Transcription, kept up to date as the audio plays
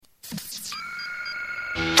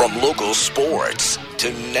From local sports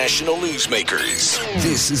to national newsmakers,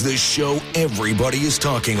 this is the show everybody is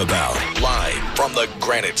talking about. Live from the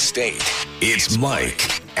Granite State, it's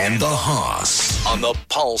Mike and the Hoss on the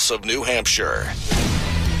Pulse of New Hampshire.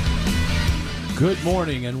 Good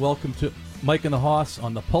morning and welcome to Mike and the Hoss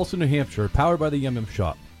on the Pulse of New Hampshire, powered by the Yum Yum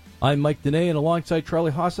Shop. I'm Mike Dene, and alongside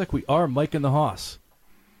Charlie Hossack, we are Mike and the Hoss.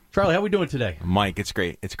 Charlie, how are we doing today? Mike, it's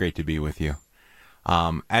great. It's great to be with you.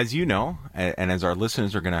 As you know, and as our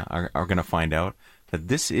listeners are gonna find out, that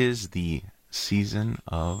this is the season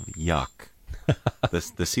of yuck.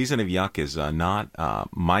 The season of yuck is not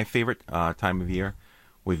my favorite time of year.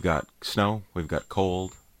 We've got snow, we've got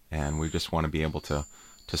cold, and we just want to be able to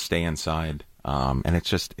stay inside. And it's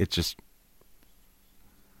just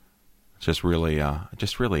really a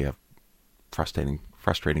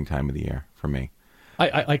frustrating time of the year for me.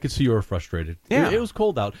 I could see you were frustrated. Yeah. It was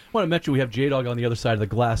cold out. I want to mention we have J-Dog on the other side of the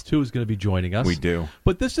glass, too, who's going to be joining us. We do.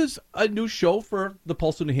 But this is a new show for the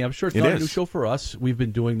Pulse of New Hampshire. It's not a new show for us. We've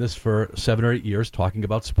been doing this for 7 or 8 years, talking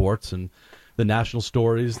about sports and the national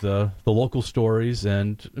stories, the local stories,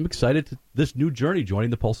 and I'm excited to this new journey joining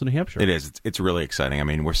the Pulse of New Hampshire. It is. It's really exciting. I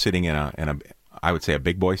mean, we're sitting in a I would say a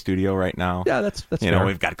big boy studio right now. Yeah, that's you fair. know,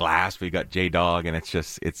 we've got glass, we've got J-Dog, and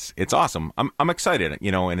it's awesome. I'm excited,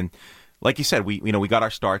 and like you said, we got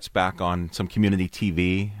our starts back on some community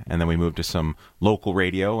TV, and then we moved to some local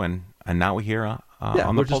radio, and now we're here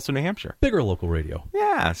on the Pulse of New Hampshire. Bigger local radio.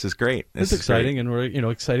 Yeah, this is great. It's exciting, and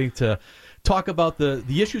we're exciting to talk about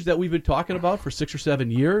the issues that we've been talking about for 6 or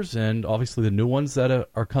 7 years, and obviously the new ones that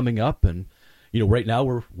are coming up. And right now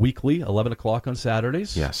we're weekly, 11 o'clock on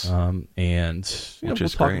Saturdays. Yes. And we'll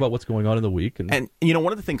talk about what's going on in the week. And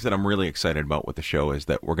one of the things that I'm really excited about with the show is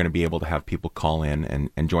that we're going to be able to have people call in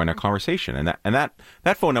and join our conversation. And that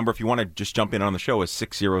phone number, if you want to just jump in on the show, is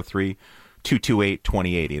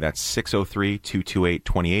 603-228-2080. That's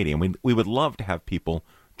 603-228-2080. And we would love to have people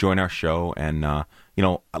join our show and,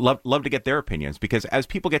 love to get their opinions, because as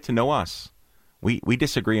people get to know us, we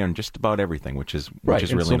disagree on just about everything, which is really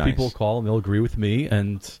nice. Some people call and they'll agree with me,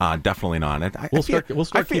 and definitely not. We'll start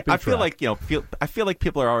keeping track. I feel like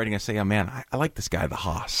people are already going to say, "Oh man, I like this guy, the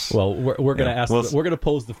Hoss." Well, we're going to ask. We're going to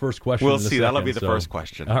pose the first question. We'll see. That'll be the first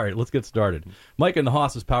question. All right, let's get started. Mike and the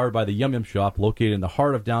Hoss is powered by the Yum Yum Shop, located in the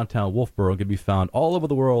heart of downtown Wolfboro, and can be found all over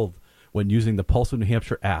the world when using the Pulse of New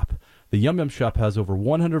Hampshire app. The Yum Yum Shop has over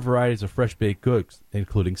 100 varieties of fresh baked goods,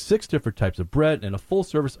 including 6 different types of bread and a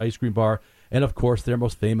full-service ice cream bar, and, of course, their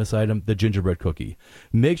most famous item, the gingerbread cookie.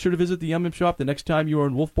 Make sure to visit the Yum Yum Shop the next time you are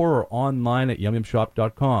in Wolfboro or online at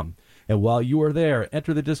yumyumshop.com. And while you are there,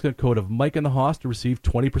 enter the discount code of Mike and the Hoss to receive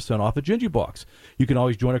 20% off a Gingy Box. You can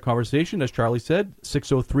always join a conversation, as Charlie said,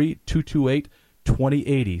 603-228-2080.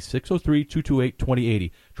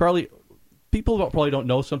 603-228-2080. Charlie, people probably don't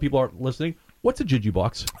know. Some people aren't listening. What's a Gingy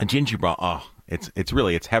Box? A Gingy Box,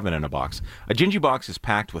 it's heaven in a box. A Gingy Box is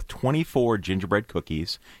packed with 24 gingerbread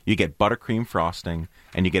cookies. You get buttercream frosting,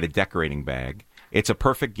 and you get a decorating bag. It's a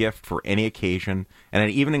perfect gift for any occasion, and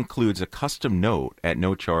it even includes a custom note at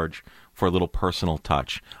no charge for a little personal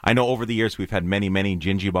touch. I know over the years we've had many, many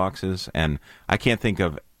Gingy Boxes, and I can't think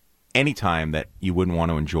of any time that you wouldn't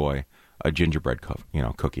want to enjoy a gingerbread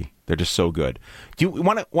cookie. They're just so good.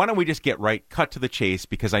 Why don't we just cut to the chase,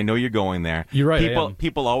 because I know you're going there. You're right.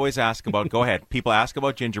 People always ask about, go ahead. People ask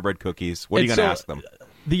about gingerbread cookies. What are you going to ask them?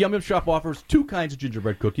 The Yum Yum Shop offers 2 kinds of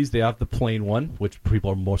gingerbread cookies. They have the plain one, which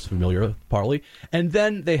people are most familiar with, partly, and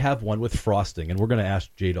then they have one with frosting. And we're going to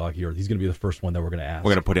ask J-Dog here. He's going to be the first one that we're going to ask.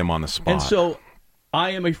 We're going to put him on the spot. And so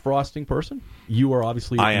I am a frosting person. You are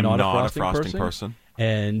obviously not a frosting person.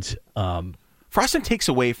 And frosting takes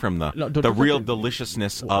away from the real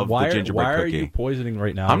deliciousness of the gingerbread cookie. Why are you poisoning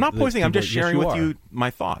right now? I'm not poisoning. I'm just sharing with you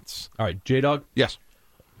my thoughts. All right, J-Dog? Yes.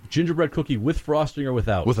 Gingerbread cookie with frosting or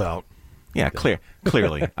without? Without. Yeah,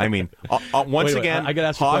 clearly. I mean, once again,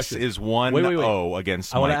 Hoss is 1-0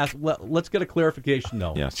 against Mike. I want to ask, let's get a clarification,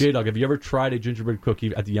 though. Yes. J-Dog, have you ever tried a gingerbread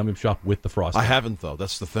cookie at the Yum Yum Shop with the frosting? I haven't, though.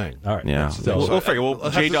 That's the thing. All right. Yeah. We'll figure.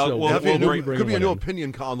 J-Dog, could be a new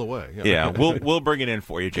opinion on the way. Yeah, we'll bring it in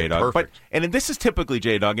for you, J-Dog. Perfect. And this is typically,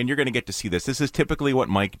 J-Dog, and you're going to get to see this. This is typically what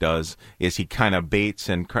Mike does, is he kind of baits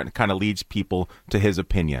and kind of leads people to his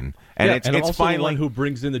opinion. And it's also finally the one who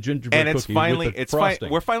brings in the gingerbread cookie with the frosting.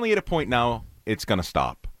 We're finally at a point now. It's going to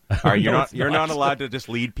stop. All right, you're not allowed to just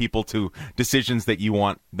lead people to decisions that you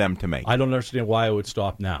want them to make. I don't understand why it would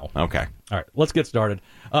stop now. Okay. All right, let's get started.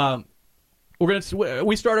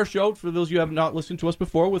 We start our show, for those of you who have not listened to us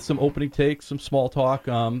before, with some opening takes, some small talk,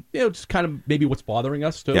 just kind of maybe what's bothering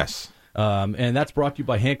us too. Yes. And that's brought to you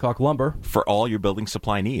by Hancock Lumber. For all your building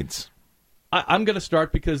supply needs. I'm going to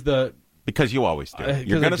start because the Because you always do.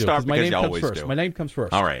 You're going to start because you always do. My name comes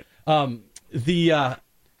first. All right. The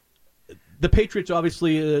Patriots,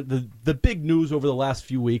 obviously, the big news over the last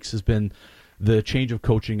few weeks has been the change of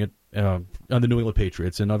coaching on the New England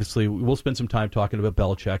Patriots. And obviously, we'll spend some time talking about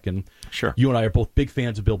Belichick. And sure. You and I are both big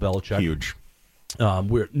fans of Bill Belichick. Huge.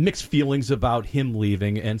 We're mixed feelings about him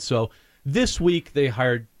leaving. And so this week, they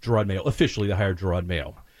hired Jerod Mayo. Officially, they hired Jerod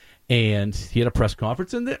Mayo. And he had a press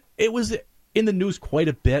conference. And it was in the news quite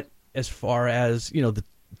a bit as far as, the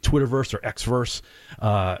Twitterverse or Xverse,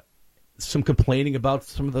 some complaining about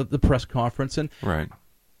some of the press conference. And right.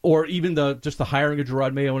 Or even just the hiring of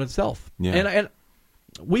Jerod Mayo in itself. Yeah. And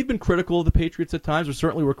we've been critical of the Patriots at times. We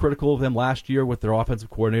certainly were critical of them last year with their offensive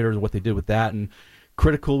coordinator and what they did with that. And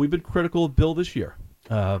we've been critical of Bill this year.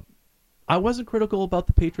 I wasn't critical about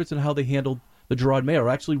the Patriots and how they handled the Jerod Mayo.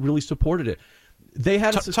 I actually really supported it. They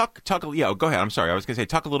had talk. Yeah, go ahead. I'm sorry. I was going to say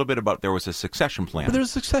talk a little bit about there was a succession plan. But there's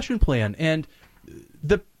a succession plan, and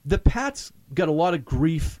the Pats got a lot of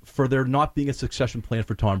grief for there not being a succession plan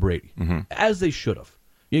for Tom Brady, as they should have.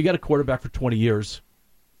 You got a quarterback for 20 years.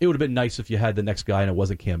 It would have been nice if you had the next guy and it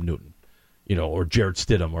wasn't Cam Newton, or Jared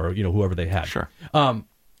Stidham, or whoever they had. Sure.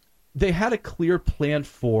 They had a clear plan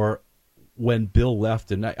for when Bill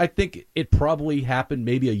left, and I think it probably happened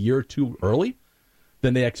maybe a year or two early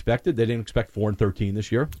than they expected. They didn't expect 4-13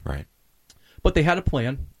 this year. Right. But they had a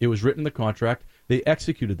plan. It was written in the contract. They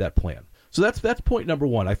executed that plan. So that's point number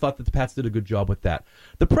one. I thought that the Pats did a good job with that.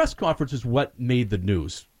 The press conference is what made the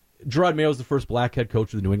news. Jerod Mayo is the first black head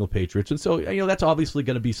coach of the New England Patriots, and so that's obviously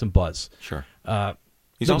going to be some buzz. Sure.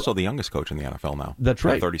 He's also the youngest coach in the NFL now. That's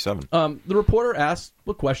right. 37. The reporter asked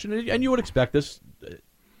a question, and you would expect this,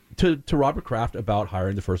 to Robert Kraft about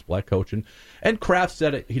hiring the first black coach, and Kraft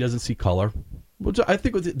said he doesn't see color. Which I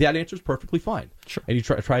think that answer is perfectly fine. Sure. And he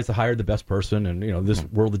tries to hire the best person, and this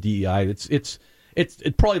world of DEI, it's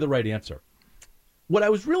probably the right answer. What I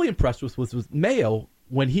was really impressed with was Mayo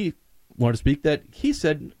when he wanted to speak. That he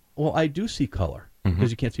said, "Well, I do see color because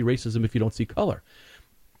you can't see racism if you don't see color."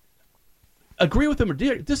 Agree with him or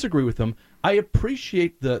disagree with him, I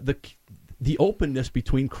appreciate the openness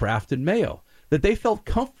between Kraft and Mayo, that they felt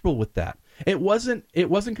comfortable with that. It wasn't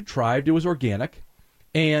contrived. It was organic,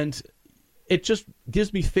 and it just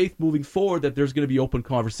gives me faith moving forward that there's going to be open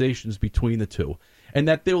conversations between the two and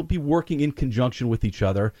that they'll be working in conjunction with each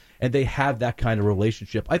other, and they have that kind of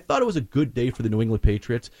relationship. I thought it was a good day for the New England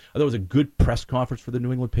Patriots. I thought it was a good press conference for the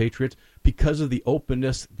New England Patriots because of the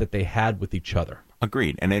openness that they had with each other.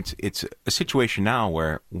 Agreed. And it's a situation now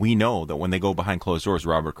where we know that when they go behind closed doors,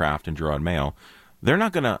 Robert Kraft and Jerod Mayo, they're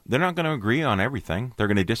not gonna agree on everything. They're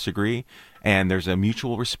going to disagree, and there's a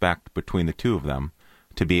mutual respect between the two of them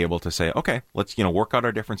to be able to say, okay, let's work out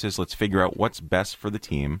our differences. Let's figure out what's best for the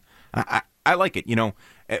team. I like it.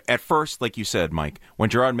 At first, like you said, Mike, when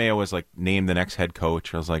Jerod Mayo was named the next head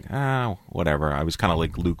coach, I was like, whatever. I was kind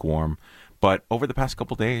of lukewarm. But over the past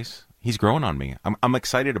couple days, he's grown on me. I'm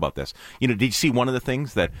excited about this. Did you see one of the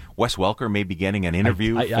things that Wes Welker may be getting an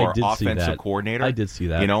interview for offensive coordinator? I did see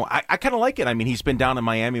that. I kind of like it. I mean, he's been down in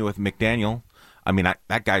Miami with McDaniel. I mean,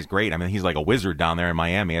 that guy's great. I mean, he's like a wizard down there in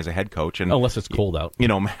Miami as a head coach. And unless it's cold out. It's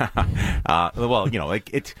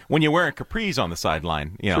when you're wearing capris on the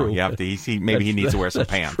sideline, True. you have to. He needs to wear some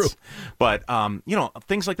pants. True. But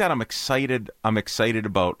things like that. I'm excited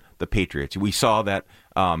about the Patriots. We saw that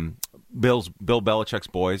Bill Belichick's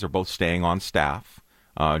boys are both staying on staff.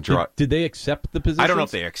 Did they accept the position? I don't know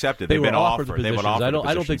if they accepted. They've been offered offered. the positions. I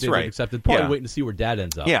don't think they've accepted. Probably waiting to see where Dad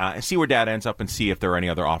ends up. Yeah, see where Dad ends up and see if there are any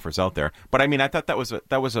other offers out there. But I mean, I thought that was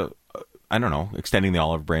a I don't know, extending the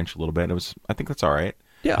olive branch a little bit. I think that's all right.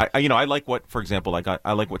 Yeah. I like what, for example,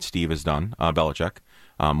 I like what Steve has done, Belichick,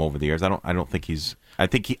 over the years. I don't think he's. I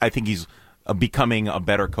think he's becoming a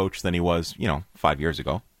better coach than he was, 5 years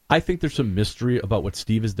ago. I think there's some mystery about what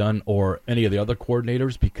Steve has done or any of the other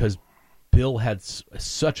coordinators because Bill had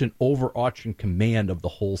such an overarching command of the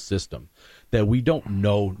whole system that we don't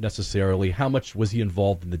know necessarily how much was he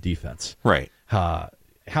involved in the defense. Right. How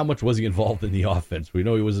much was he involved in the offense? We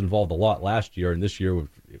know he was involved a lot last year, and this year,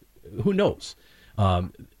 who knows? A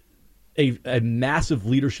massive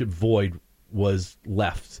leadership void was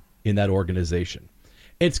left in that organization.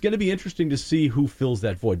 It's going to be interesting to see who fills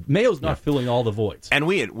that void. Mayo's not filling all the voids. And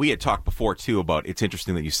we had talked before, too, about, it's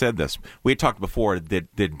interesting that you said this. We had talked before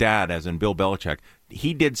that Dad, as in Bill Belichick,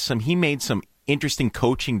 he made some interesting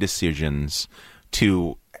coaching decisions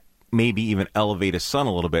to maybe even elevate his son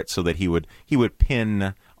a little bit so that he would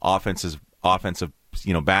pin offensive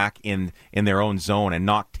back in their own zone and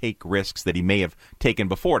not take risks that he may have taken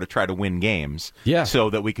before to try to win games. Yeah. So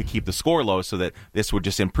that we could keep the score low, so that this would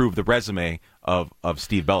just improve the resume of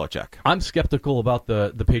Steve Belichick. I'm skeptical about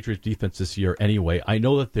the Patriots defense this year anyway. I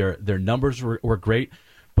know that their numbers were great,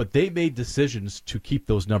 but they made decisions to keep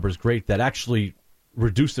those numbers great that actually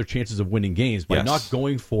reduce their chances of winning games by not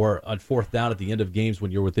going for a fourth down at the end of games when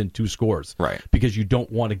you're within 2 scores. Right. Because you don't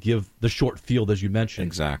want to give the short field, as you mentioned.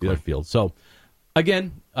 Exactly. The other field. So,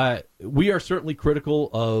 again, we are certainly critical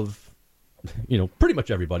of, pretty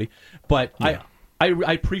much everybody. But yeah.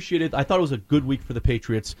 I appreciate it. I thought it was a good week for the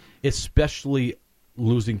Patriots, especially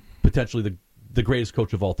losing potentially the greatest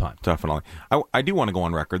coach of all time. Definitely. I do want to go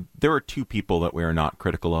on record. There are 2 people that we are not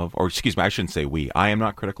critical of, or excuse me, I shouldn't say we. I am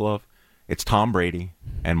not critical of. It's Tom Brady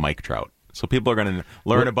and Mike Trout. So people are going to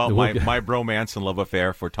learn about my bromance and love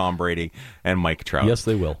affair for Tom Brady and Mike Trout. Yes,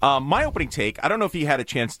 they will. My opening take, I don't know if you had a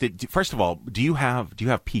chance to, first of all, do you have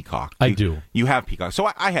Peacock? I do. You have Peacock. So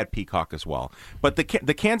I had Peacock as well. But the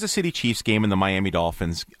Kansas City Chiefs game and the Miami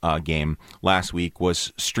Dolphins game last week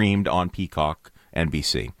was streamed on Peacock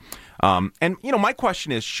NBC. And my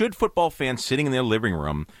question is, should football fans sitting in their living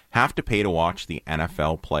room have to pay to watch the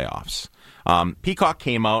NFL playoffs? Peacock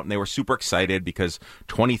came out and they were super excited because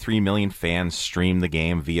 23 million fans streamed the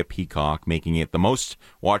game via Peacock, making it the most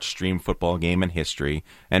watched streamed football game in history.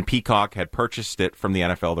 And Peacock had purchased it from the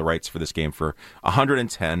NFL, the rights for this game, for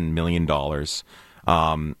 $110 million.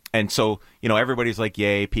 And so, everybody's like,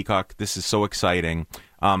 yay, Peacock, this is so exciting.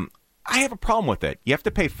 I have a problem with it. You have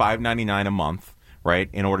to pay $5.99 a month, right,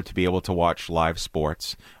 in order to be able to watch live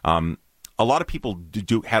sports. A lot of people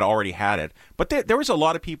had already had it, but there was a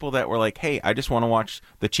lot of people that were like, hey, I just want to watch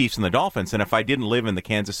the Chiefs and the Dolphins, and if I didn't live in the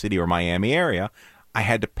Kansas City or Miami area, I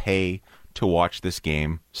had to pay to watch this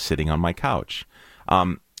game sitting on my couch.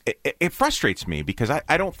 It frustrates me because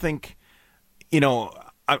I don't think,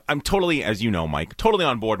 I'm totally, as you know, Mike, totally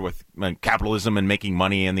on board with capitalism and making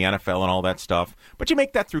money in the NFL and all that stuff, but you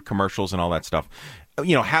make that through commercials and all that stuff.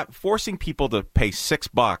 Forcing people to pay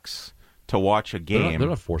 $6 to watch a game. They're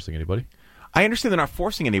not forcing anybody. I understand they're not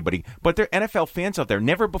forcing anybody, but there are NFL fans out there.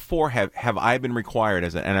 Never before have I been required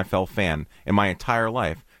as an NFL fan in my entire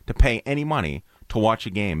life to pay any money to watch a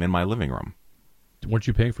game in my living room. Weren't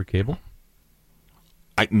you paying for cable?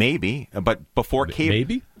 Maybe, but before cable.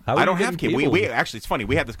 Maybe? I don't have cable. We actually, it's funny.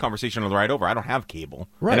 We had this conversation on the ride over. I don't have cable.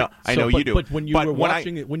 Right. I know you do. But when you were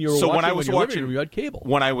watching it, you had cable.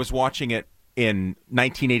 When I was watching it in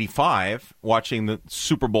 1985, watching the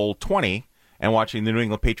Super Bowl 20 and watching the New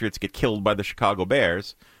England Patriots get killed by the Chicago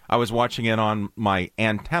Bears, I was watching it on my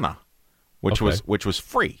antenna, which was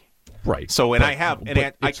free. Right. So, and I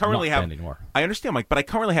currently have. Anymore. I understand, Mike, but I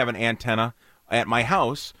currently have an antenna at my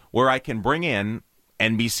house where I can bring in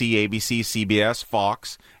NBC, ABC, CBS,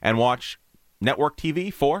 Fox, and watch network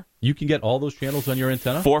TV for. You can get all those channels on your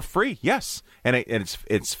antenna for free. Yes, and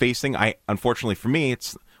it's facing. Unfortunately for me,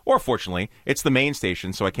 fortunately, it's the main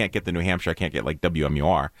station, so I can't get the New Hampshire. I can't get like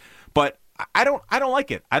WMUR, but I don't like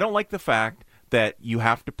it. I don't like the fact that you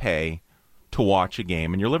have to pay to watch a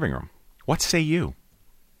game in your living room. What say you?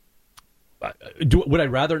 Would I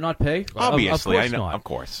rather not pay? Obviously, of course I know. Not. Of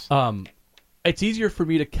course. It's easier for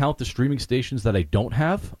me to count the streaming stations that I don't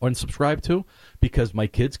have or subscribe to because my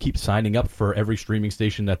kids keep signing up for every streaming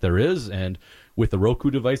station that there is, and with the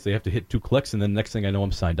Roku device, they have to hit 2 clicks, and then the next thing I know,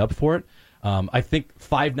 I'm signed up for it. I think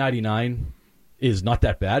 $5.99 is not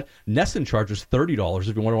that bad. Nesson charges $30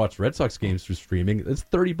 if you want to watch Red Sox games through streaming. It's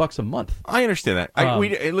 $30 a month. I understand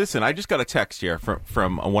that. Listen, I just got a text here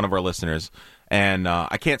from one of our listeners, and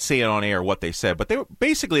I can't say it on air what they said, but they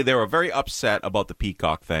were very upset about the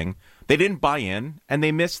Peacock thing. They didn't buy in, and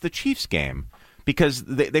they missed the Chiefs game because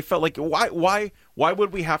they felt like why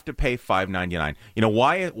would we have to pay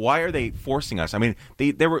 $5.99? Why are they forcing us? I mean,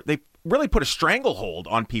 they really put a stranglehold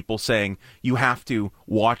on people saying you have to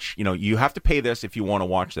watch, you have to pay this if you want to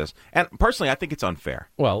watch this. And personally, I think it's unfair.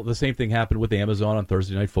 Well, the same thing happened with Amazon on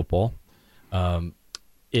Thursday Night Football.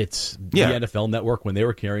 It's the NFL Network when they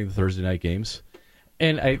were carrying the Thursday night games.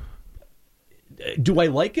 And do I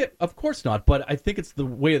like it? Of course not, but I think it's the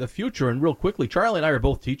way of the future. And real quickly, Charlie and I are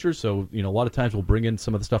both teachers, so a lot of times we'll bring in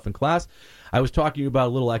some of the stuff in class. I was talking about a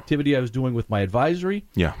little activity I was doing with my advisory.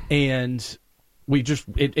 Yeah. And it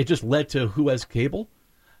just led to who has cable.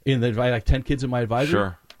 I have 10 kids in my advisory.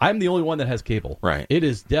 Sure. I'm the only one that has cable. Right. It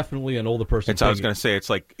is definitely an older person thing. I was going to say,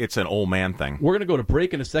 it's an old man thing. We're going to go to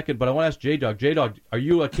break in a second, but I want to ask J-Dog. J-Dog, are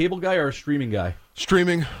you a cable guy or a streaming guy?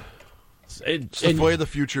 Streaming. It's the way of the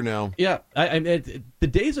future now. Yeah. The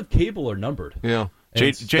days of cable are numbered. Yeah.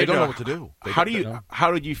 They don't know what to do. How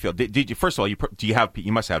did you feel? Did you, first of all,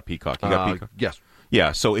 you must have Peacock. You got Peacock? Yes.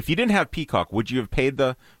 Yeah, so if you didn't have Peacock, would you have paid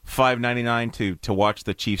the $5.99 to watch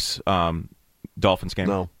the Chiefs Dolphins game?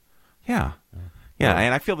 No. Yeah. Yeah,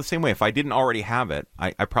 and I feel the same way. If I didn't already have it,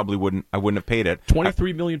 I probably wouldn't. I wouldn't have paid it.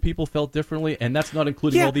 23 million people felt differently, and that's not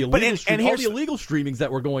including all the illegal streamings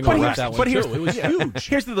that were going on with that one too. It was huge.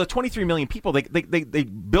 Here's the 23 million people. They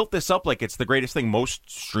built this up like it's the greatest thing, most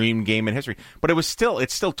streamed game in history. But it's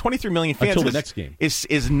still 23 million fans until the next game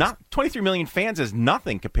is not 23 million fans is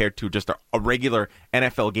nothing compared to just a regular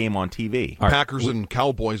NFL game on TV. Packers and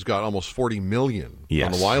Cowboys got almost 40 million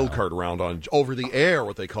on the wild card round on over the air,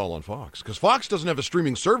 what they call on Fox, because Fox doesn't have a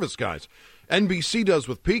streaming service, guys. NBC does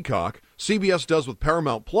with Peacock, CBS does with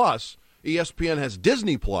Paramount Plus, ESPN has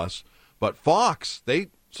Disney Plus, but Fox,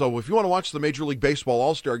 so if you want to watch the Major League Baseball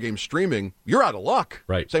All-Star Game streaming, you're out of luck.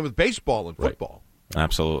 Right. Same with baseball and football. Right.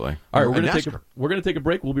 Absolutely. All right, we're going to take a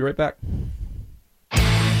break. We'll be right back.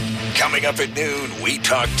 Coming up at noon, we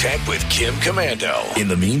talk tech with Kim Commando. In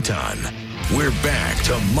the meantime, we're back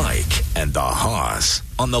to Mike and the Hoss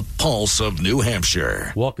on the Pulse of New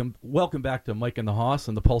Hampshire. Welcome back to Mike and the Hoss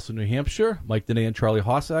on the Pulse of New Hampshire. Mike Dene and Charlie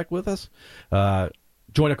Hossack with us.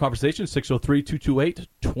 Join our conversation, 603-228-2080.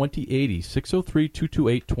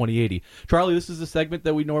 603-228-2080. Charlie, this is a segment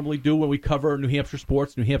that we normally do when we cover New Hampshire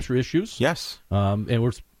sports, New Hampshire issues. Yes. And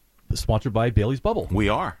we're sponsored by Bailey's Bubble. We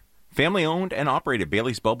are. Family-owned and operated,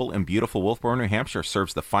 Bailey's Bubble in beautiful Wolfboro, New Hampshire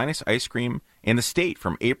serves the finest ice cream in the state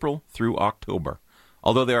from April through October.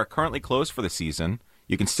 Although they are currently closed for the season,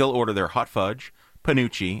 you can still order their hot fudge,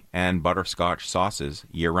 panucci, and butterscotch sauces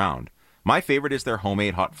year-round. My favorite is their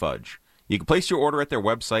homemade hot fudge. You can place your order at their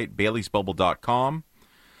website, baileysbubble.com,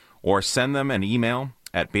 or send them an email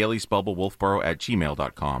at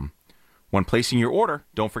baileysbubblewolfboro@gmail.com. When placing your order,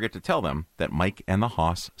 don't forget to tell them that Mike and the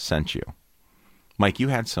Hoss sent you. Mike, you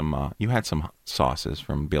had some sauces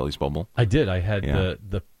from Bailey's Bubble. I did. I had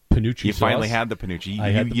the panucci You sauce. finally had the panucci.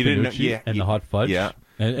 I had the panucci and the hot fudge. Yeah.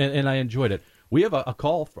 And I enjoyed it. We have a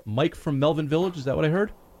call from Mike from Melvin Village. Is that what I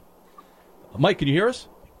heard? Mike, can you hear us?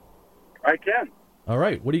 I can. All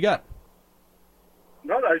right. What do you got?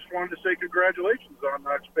 No, I just wanted to say congratulations on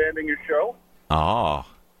expanding your show. Oh,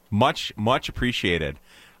 much appreciated.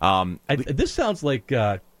 This sounds like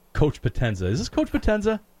Coach Potenza. Is this Coach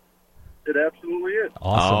Potenza? It absolutely is.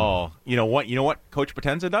 Awesome. Oh, you know what Coach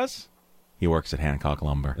Potenza does? He works at Hancock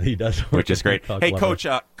Lumber. He does, which is great. Hey, Lumber. Coach,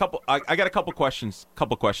 I got a couple questions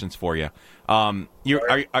for you. Are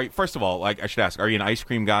first of all, I should ask, are you an ice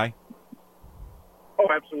cream guy? Oh,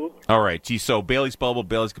 absolutely. All right. So Bailey's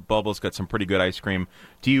Bubble's got some pretty good ice cream.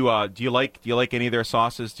 Do you like any of their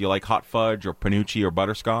sauces? Do you like hot fudge or panucci or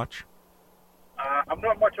butterscotch? I'm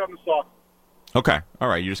not much on the sauce. Okay. All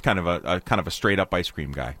right. You're just kind of a straight up ice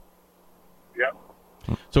cream guy. Yep.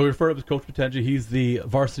 So we refer to him as Coach Potenza. He's the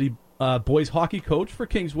varsity boys hockey coach for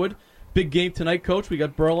Kingswood. Big game tonight, Coach. We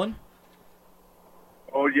got Berlin.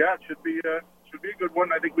 Oh yeah, it should be a good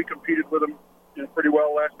one. I think we competed with them pretty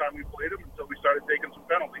well last time we played them until we started taking some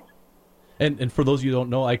penalties. And for those of you who don't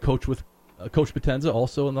know, I coach with Coach Potenza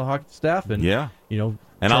also in the hockey staff. And yeah, and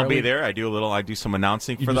Charlie, I'll be there. I do some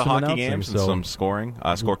announcing for the hockey games and some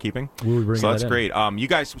scorekeeping. So that's great. You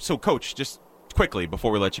guys. So Coach, just quickly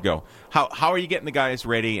before we let you go, how are you getting the guys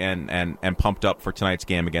ready and pumped up for tonight's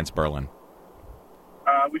game against Berlin?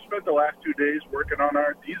 We spent the last 2 days working on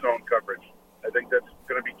our D-zone coverage. I think that's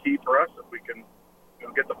going to be key for us. If we can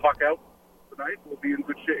get the puck out tonight, we'll be in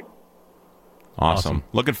good shape. Awesome.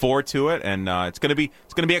 Looking forward to it, and it's going to be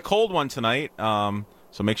a cold one tonight.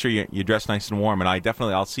 So make sure you dress nice and warm. And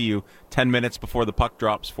I'll see you 10 minutes before the puck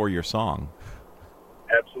drops for your song.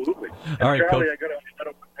 Absolutely. And all right, Charlie, Coach.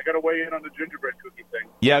 I got to weigh in on the gingerbread cookie thing.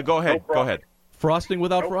 Yeah, go ahead. No Go ahead. Frosting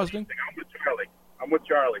without frosting? I'm with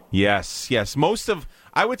Charlie. Yes.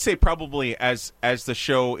 I would say probably as the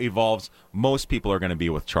show evolves, most people are going to be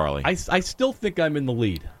with Charlie. I still think I'm in the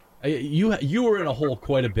lead. You were in a hole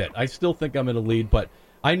quite a bit. I still think I'm in the lead, but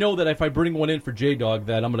I know that if I bring one in for J-Dog,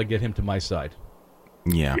 that I'm going to get him to my side.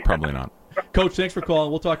 Yeah, probably not. Coach, thanks for calling.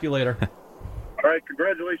 We'll talk to you later. All right,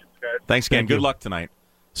 congratulations, guys. Thanks again. Thank you. Good luck tonight.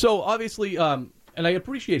 So, obviously, and I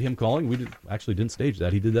appreciate him calling. We didn't stage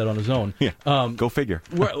that. He did that on his own. Yeah, go figure.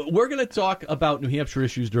 We're going to talk about New Hampshire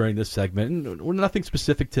issues during this segment. And we're nothing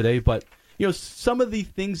specific today, but some of the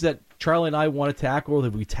things that Charlie and I want to tackle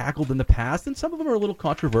that we tackled in the past, and some of them are a little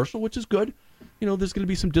controversial, which is good. There's going to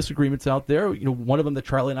be some disagreements out there. One of them that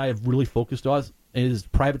Charlie and I have really focused on is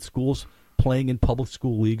private schools playing in public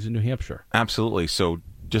school leagues in New Hampshire. Absolutely. So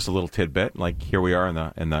just a little tidbit, like here we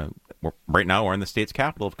are right now we're in the state's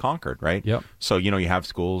capital of Concord, right? Yep. So, you have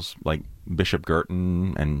schools like Bishop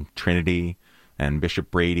Girton and Trinity and Bishop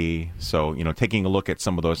Brady. So, taking a look at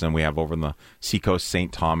some of those, and we have over in the Seacoast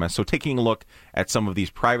St. Thomas. So taking a look at some of these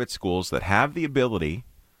private schools that have the ability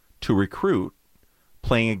to recruit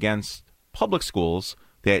playing against public schools,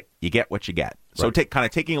 that you get what you get. So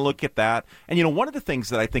taking a look at that. And, one of the things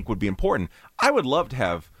that I think would be important, I would love to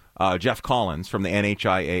have Jeff Collins from the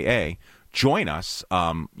NHIAA join us,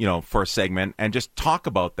 for a segment and just talk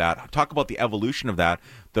about that, talk about the evolution of that,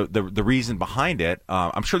 the reason behind it.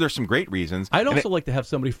 I'm sure there's some great reasons. I'd also like to have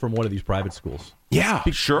somebody from one of these private schools. Yeah,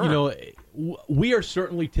 sure. We are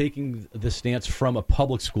certainly taking the stance from a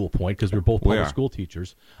public school point because we're both public school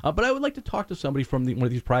teachers. But I would like to talk to somebody from one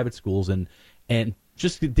of these private schools and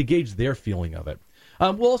just to gauge their feeling of it.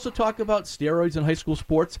 We'll also talk about steroids in high school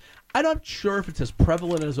sports. I'm not sure if it's as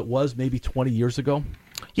prevalent as it was maybe 20 years ago.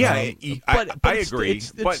 Yeah, I agree.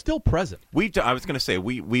 It's still present. I was going to say,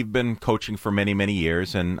 we've been coaching for many, many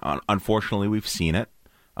years, and unfortunately we've seen it.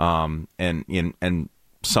 And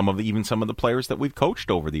some of the players that we've coached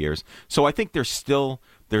over the years. So I think there's still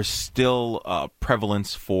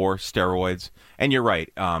prevalence for steroids. And you're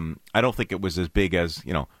right. I don't think it was as big as,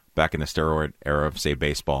 back in the steroid era of, say,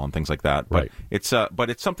 baseball and things like that. But it's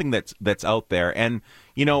something that's out there, and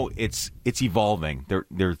it's evolving.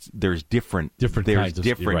 There's different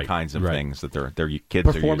kinds of things that their kids are using.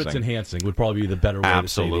 Performance enhancing would probably be the better way to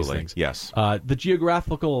say these things. Yes. The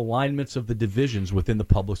geographical alignments of the divisions within the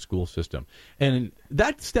public school system, and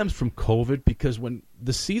that stems from COVID, because when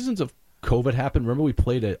the seasons of COVID happened, remember we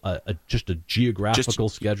played just a geographical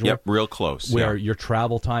schedule. Yep, real close. Where your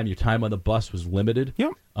travel time, your time on the bus was limited.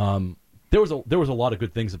 Yep. There was a lot of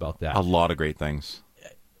good things about that. A lot of great things.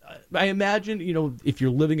 I imagine, if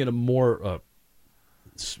you're living in a more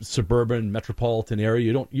suburban metropolitan area,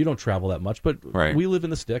 you don't travel that much, but we live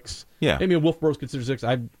in the sticks. Yeah. I mean, Wolfboro's considered sticks.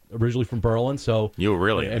 I'm originally from Berlin, so you were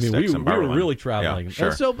really in the we sticks in Berlin. were really traveling. Yeah,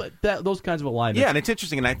 sure. So, but those kinds of alignments. Yeah, and it's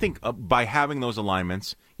interesting, and I think by having those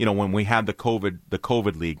alignments, when we had the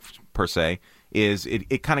COVID league per se, is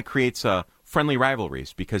it kind of creates friendly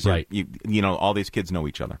rivalries because all these kids know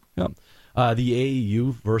each other. Yeah. The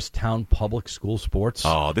AAU versus town public school sports.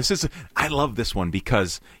 Oh, I love this one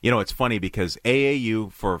because it's funny because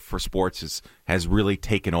AAU for sports has really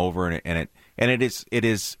taken over, and it is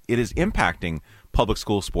impacting public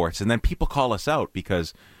school sports, and then people call us out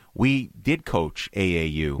because we did coach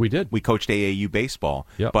AAU. We did. We coached AAU baseball.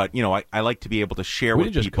 Yep. But I like to be able to share with people.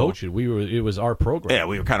 We didn't just coach it. It was our program. Yeah,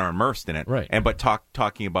 we were kind of immersed in it. Right. But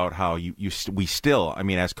talking about how we still,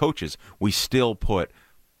 as coaches, we still put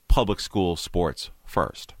public school sports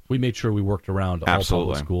first. We made sure we worked around all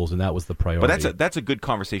public schools, and that was the priority. But that's a good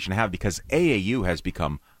conversation to have because AAU has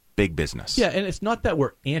become big business. Yeah, and it's not that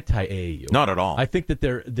we're anti-AAU. Not at all. I think that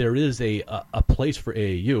there is a place for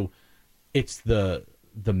AAU. It's the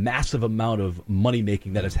massive amount of money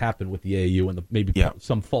making that has happened with the AAU and maybe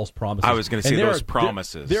some false promises. I was going to say those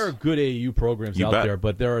promises. There are good AAU programs out there,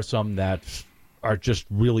 but there are some that are just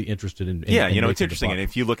really interested in it's interesting. And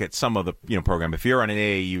if you look at some of the program, if you're on an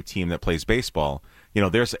AAU team that plays baseball,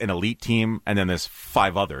 there's an elite team and then there's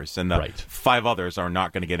 5 others, and the 5 others are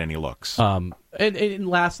not going to get any looks. And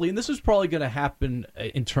lastly, and this is probably going to happen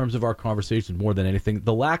in terms of our conversation more than anything,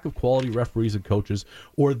 the lack of quality referees and coaches,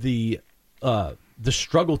 or the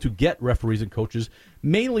struggle to get referees and coaches,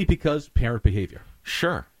 mainly because parent behavior.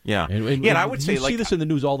 Sure. Yeah. And I would say, see this in the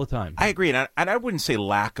news all the time. I agree, and I wouldn't say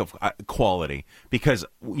lack of quality because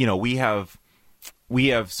we have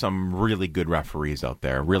some really good referees out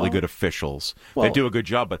there, really good officials that do a good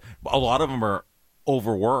job, but a lot of them are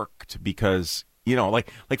overworked because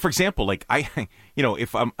like for example, like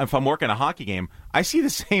if I'm working a hockey game, I see the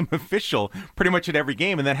same official pretty much at every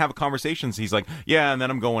game, and then have conversations. He's like, yeah, and then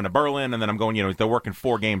I'm going to Berlin, and then I'm going. They're working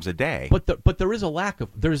 4 games a day. But there is a lack of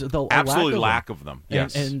lack of them.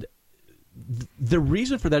 Yes, and the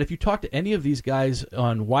reason for that, if you talk to any of these guys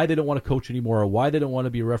on why they don't want to coach anymore or why they don't want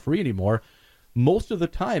to be a referee anymore, most of the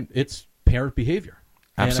time it's parent behavior.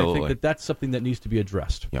 Absolutely, and I think that's something that needs to be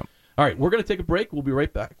addressed. Yep. All right, we're going to take a break. We'll be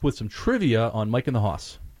right back with some trivia on Mike and the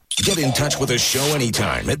Hoss. Get in touch with the show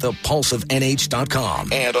anytime at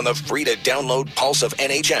thepulseofnh.com and on the free-to-download Pulse of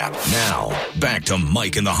NH app. Now, back to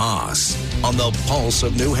Mike and the Hoss on the Pulse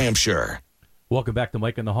of New Hampshire. Welcome back to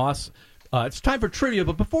Mike and the Hoss. It's time for trivia,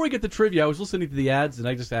 but before we get to trivia, I was listening to the ads, and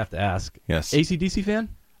I just have to ask. Yes. AC/DC fan?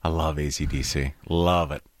 I love AC/DC.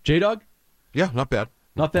 Love it. J-Dog? Yeah, not bad.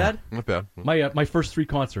 Not bad? Not bad. My first 3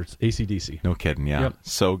 concerts, AC/DC. No kidding, yeah. Yep.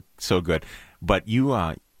 So good. But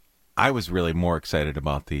I was really more excited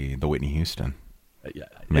about the Whitney Houston.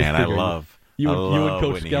 Man, I love you and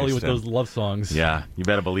Coach Whitney Skelly Houston. with those love songs. Yeah, you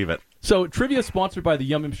better believe it. So, trivia is sponsored by the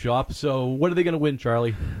Yum Yum Shop. So, what are they going to win,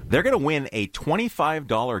 Charlie? They're going to win a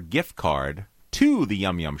 $25 gift card to the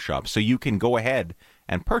Yum Yum Shop, so you can go ahead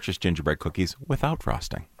and purchase gingerbread cookies without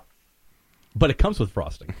frosting. But it comes with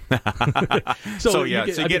frosting. You're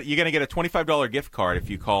going to get a $25 gift card if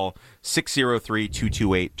you call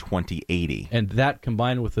 603-228-2080. And that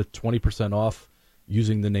combined with the 20% off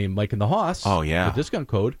using the name Mike and the Hoss, the discount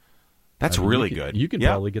code. That's really good. You can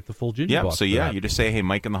probably get the full Gingy box. So you just say, hey,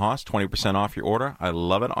 Mike and the Hoss, 20% off your order. I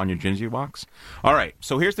love it on your Gingy box. All right,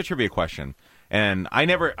 so here's the trivia question. And I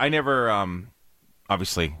never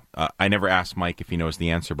asked Mike if he knows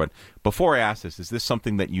the answer, but before I ask this, is this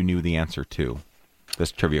something that you knew the answer to,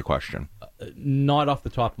 this trivia question? Not off the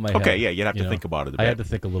top of my head. Okay, yeah, you'd have to think about it a bit. I had to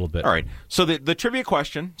think a little bit. All right, so the trivia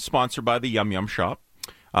question, sponsored by the Yum Yum Shop,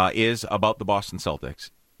 is about the Boston Celtics.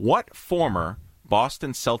 What former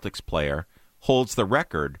Boston Celtics player holds the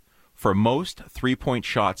record for most three-point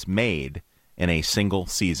shots made in a single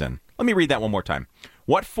season? Let me read that one more time.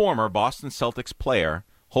 What former Boston Celtics player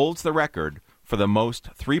holds the record for the most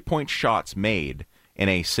three-point shots made in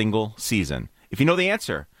a single season? If you know the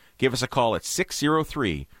answer, give us a call at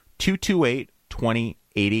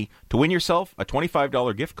 603-228-2080 to win yourself a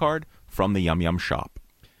 $25 gift card from the Yum Yum Shop.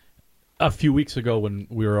 A few weeks ago when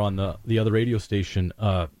we were on the other radio station,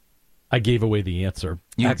 I gave away the answer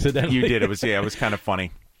accidentally. You did. It was kind of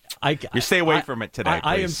funny. You stay away from it today,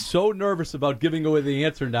 I am so nervous about giving away the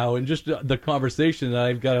answer now, and just the conversation that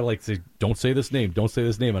I've got to say, don't say this name,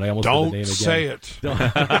 and I almost said the name again. Don't say it.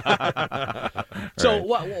 So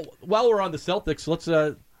while we're on the Celtics, let's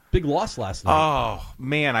big loss last night. Oh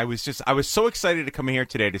man, I was so excited to come here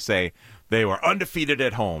today to say they were undefeated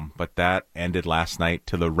at home, but that ended last night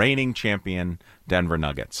to the reigning champion Denver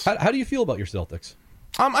Nuggets. How do you feel about your Celtics?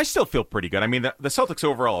 I still feel pretty good. I mean, the Celtics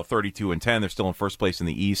overall are 32-10. They're still in first place in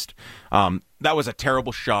the East. That was a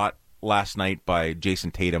terrible shot last night by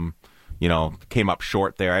Jason Tatum. Came up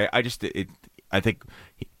short there. I think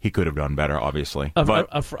he could have done better, obviously.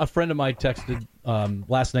 A friend of mine texted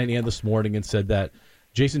last night and this morning and said that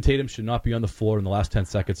Jason Tatum should not be on the floor in the last 10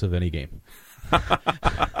 seconds of any game.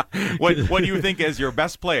 What do you think as your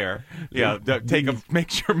best player? Yeah, take him.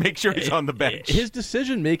 Make sure he's on the bench. His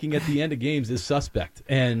decision making at the end of games is suspect,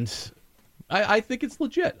 and I think it's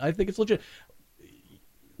legit.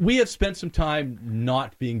 We have spent some time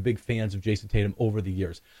not being big fans of Jason Tatum over the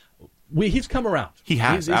years. He's come around. He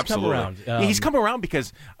has he's absolutely come around. He's come around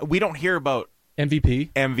because we don't hear about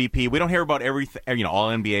MVP. We don't hear about everything, all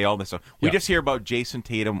NBA, all this stuff. We just hear about Jason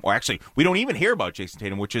Tatum, or actually, we don't even hear about Jason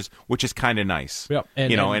Tatum, which is kind of nice. Yeah.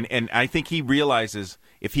 And I think he realizes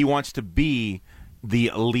if he wants to be the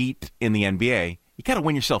elite in the NBA, you got to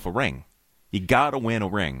win yourself a ring. You got to win a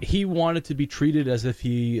ring. He wanted to be treated as if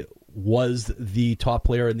he was the top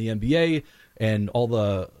player in the NBA and all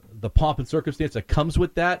the pomp and circumstance that comes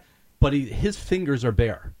with that, but his fingers are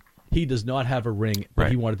bare. He does not have a ring, but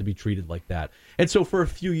he wanted to be treated like that. And so for a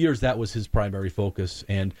few years, that was his primary focus.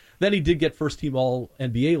 And then he did get first-team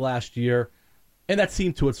All-NBA last year, and that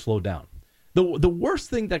seemed to have slowed down. The worst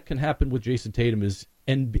thing that can happen with Jason Tatum is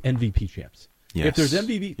MVP champs. Yes. If there's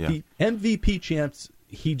MVP champs,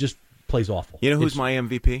 he just plays awful. You know who's my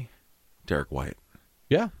MVP? Derek White.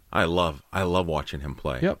 Yeah. I love watching him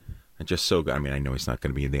play. Yep. And just so good. I mean, I know he's not going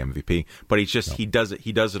to be the MVP, but he does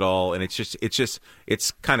it all, and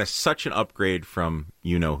it's kind of such an upgrade from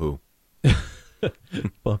who.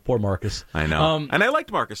 Well, poor Marcus. I know, and I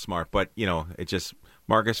liked Marcus Smart, but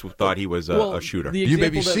Marcus thought he was a shooter. You may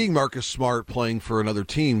be seeing Marcus Smart playing for another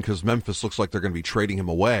team because Memphis looks like they're going to be trading him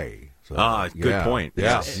away. So, good point.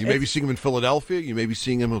 Yeah, you may be seeing him in Philadelphia. You may be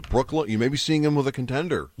seing him with Brooklyn. You may be seing him with a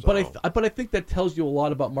contender. So. But I think that tells you a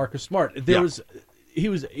lot about Marcus Smart. He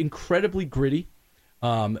was incredibly gritty.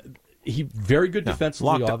 He very good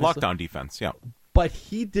defensively. Lockdown defense. Yeah, but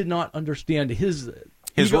he did not understand his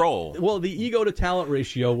role. Well, the ego to talent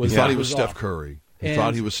ratio was. He thought he was Steph Curry. He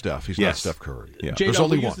thought he was Steph. He's not Steph Curry. Yeah. There's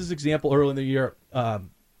only one. We used this example early in the year.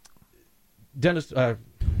 Dennis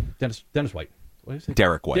White. What did you say?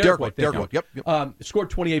 Derek White. Derek White. Yep. Scored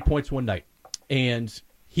 28 points one night, and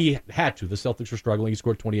he had to. The Celtics were struggling. He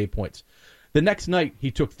scored 28 points. The next night, he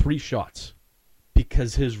took 3 shots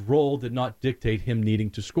because his role did not dictate him needing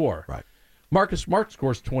to score. Right. Marcus Smart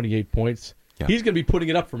scores 28 points. Yeah. He's going to be putting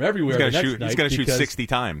it up from everywhere. He's going to shoot 60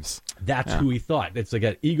 times. That's who he thought. It's like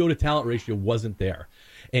an ego to talent ratio wasn't there.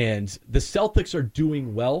 And the Celtics are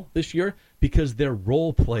doing well this year because their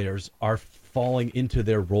role players are falling into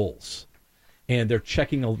their roles. And they're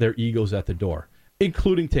checking their egos at the door,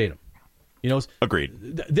 including Tatum.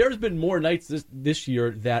 Agreed. There's been more nights this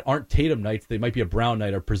year that aren't Tatum nights. They might be a Brown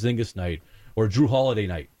night or Porzingis night or Drew Holiday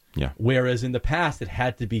night. Yeah. Whereas in the past, it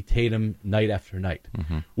had to be Tatum night after night.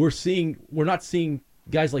 Mm-hmm. We're not seeing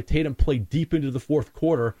guys like Tatum play deep into the fourth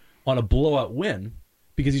quarter on a blowout win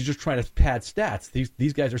because he's just trying to pad stats.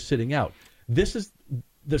 These guys are sitting out. This is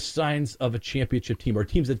the signs of a championship team or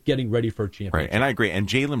teams that's getting ready for a championship. Right, and I agree. And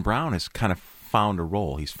Jaylen Brown has kind of found a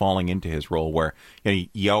role. He's falling into his role where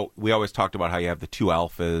we always talked about how you have the two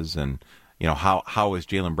alphas and how is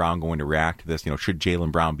Jaylen Brown going to react to this? Should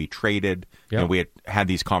Jaylen Brown be traded? Yep. We had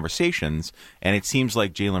these conversations, and it seems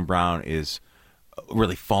like Jaylen Brown is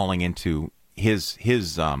really falling into his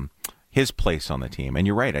place on the team. And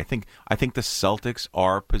you're right. I think the Celtics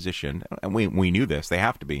are positioned, and we knew this. They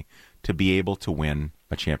have to be able to win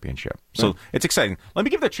a championship. So It's exciting. Let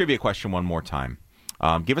me give the trivia question one more time.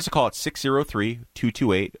 Give us a call at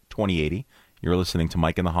 603-228-2080. You're listening to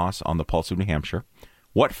Mike and the Hoss on the Pulse of New Hampshire.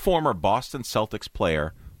 What former Boston Celtics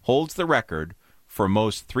player holds the record for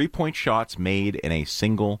most three-point shots made in a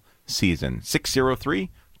single season?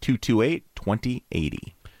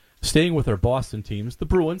 603-228-2080. Staying with our Boston teams, the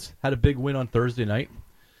Bruins had a big win on Thursday night.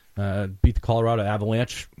 Beat the Colorado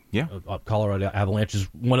Avalanche. Yeah, Colorado Avalanche is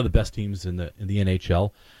one of the best teams in the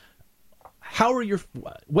NHL.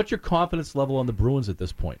 What's your confidence level on the Bruins at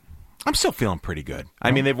this point? I'm still feeling pretty good.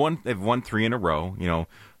 I mean, they've won 3 in a row.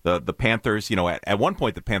 The Panthers. At one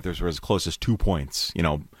point the Panthers were as close as 2 points.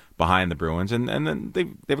 Behind the Bruins, and then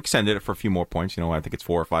they've extended it for a few more points. I think it's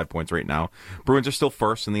 4 or 5 points right now. Bruins are still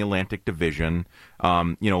first in the Atlantic Division.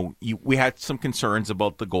 We had some concerns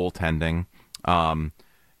about the goaltending, and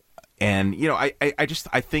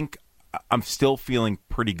I think I'm still feeling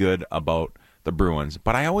pretty good about the Bruins.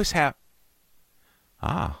 But I always have.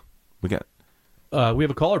 We have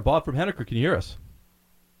a caller, Bob from Henniker. Can you hear us?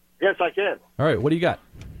 Yes, I can. All right, what do you got?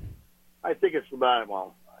 I think it's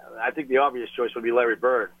I think the obvious choice would be Larry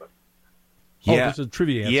Bird. But... Yeah, this is a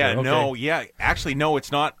trivia answer. Yeah, okay. Actually, no,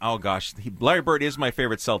 it's not. Oh gosh, Larry Bird is my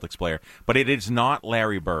favorite Celtics player, but it is not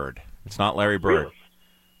Larry Bird. It's not Larry Bird. Really?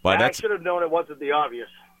 But I should have known it wasn't the obvious.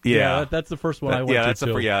 Yeah, that's the first one I went to.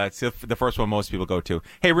 That's the first one most people go to.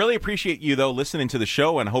 Hey, really appreciate you though listening to the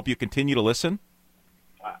show, and I hope you continue to listen.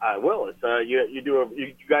 I will. It's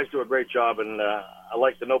you guys do a great job, and I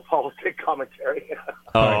like the no politics commentary.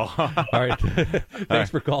 All right.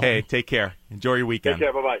 Thanks for calling. Hey, take care. Enjoy your weekend. Take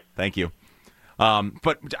care. Bye bye. Thank you.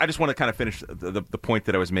 But I just want to kind of finish the point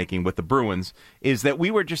that I was making with the Bruins is that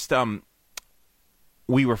we were just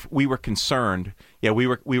we were concerned. Yeah, we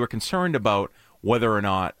were concerned about whether or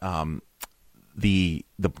not the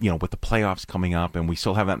with the playoffs coming up, and we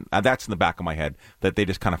still haven't. That's in the back of my head that they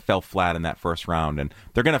just kind of fell flat in that first round, and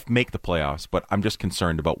they're going to make the playoffs. But I'm just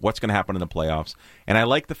concerned about what's going to happen in the playoffs. And I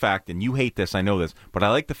like the fact, and you hate this, I know this, but I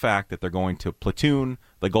like the fact that they're going to platoon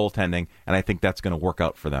the goaltending, and I think that's going to work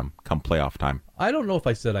out for them come playoff time. I don't know if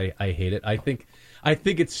I said I hate it. I think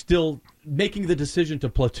it's still making the decision to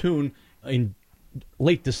platoon in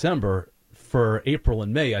late December for April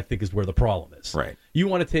and May, I think, is where the problem is. Right. You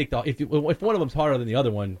want to take if one of them's hotter than the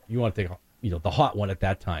other one, you want to take the hot one at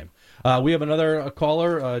that time. We have another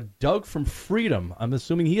caller, Doug from Freedom. I'm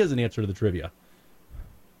assuming he has an answer to the trivia.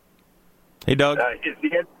 Hey, Doug.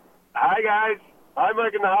 Hi, guys. I'm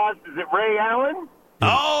Mike in the Hoss. Is it Ray Allen?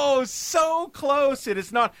 Oh, so close! It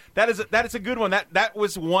is not. That is a good one. That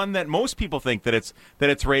was one that most people think that it's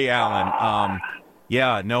Ray Allen.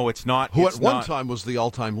 Yeah, no, it's not. Who at one time was the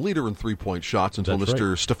all-time leader in three-point shots until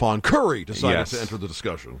Mr. Stephon Curry decided to enter the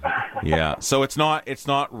discussion. Yeah, so it's not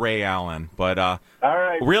Ray Allen, but all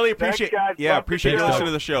right. Really appreciate. Thanks, guys. Appreciate you listening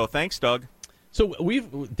to the show. Thanks, Doug. So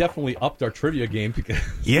we've definitely upped our trivia game because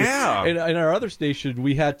in our other station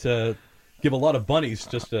we had to give a lot of bunnies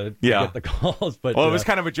just to get the calls. But it was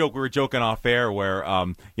kind of a joke. We were joking off air where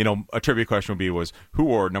a trivia question was who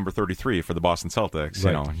wore number 33 for the Boston Celtics.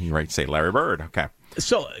 Right. You say Larry Bird. Okay.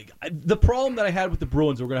 So the problem that I had with the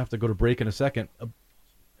Bruins, we're going to have to go to break in a second.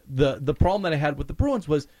 The problem that I had with the Bruins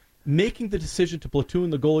was making the decision to platoon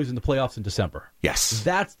the goalies in the playoffs in December. Yes.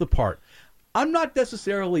 That's the part. I'm not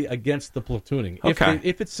necessarily against the platooning. Okay.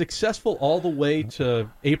 If it's successful all the way to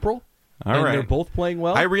April, they're both playing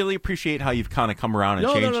well. I really appreciate how you've kind of come around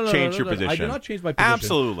and changed your position. I did not change my position.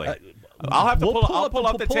 Absolutely. I'll have to pull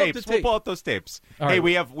up the tapes. We'll pull up those tapes. All hey,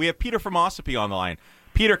 right. we have Peter from Ossipee on the line.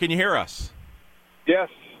 Peter, can you hear us? Yes.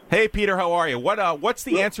 Hey, Peter, how are you? What's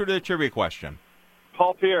the answer to the trivia question?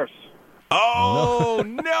 Paul Pierce. Oh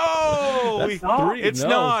no! That's three. It's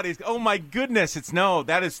not. Oh my goodness! It's no.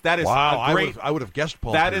 That is wow. a great. I would have guessed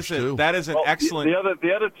Paul Pierce too. That is an excellent.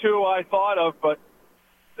 The other two I thought of, but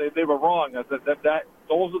they were wrong. Those are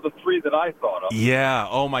the three that I thought of. Yeah.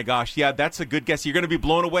 Oh my gosh. Yeah, that's a good guess. You're going to be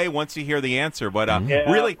blown away once you hear the answer. But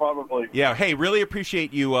really, probably. Yeah. Hey, really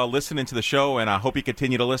appreciate you listening to the show, and I hope you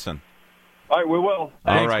continue to listen. All right, we will.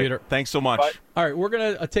 All right, Peter. Thanks so much. Bye. All right, we're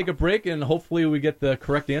going to take a break, and hopefully we get the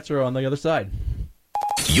correct answer on the other side.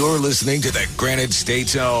 You're listening to the Granite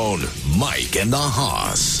State's own Mike and the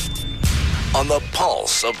Hoss on the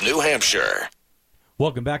Pulse of New Hampshire.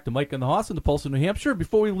 Welcome back to Mike and the Hoss on the Pulse of New Hampshire.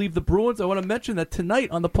 Before we leave the Bruins, I want to mention that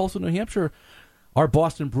tonight on the Pulse of New Hampshire, our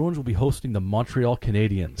Boston Bruins will be hosting the Montreal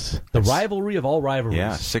Canadiens. The rivalry of all rivalries.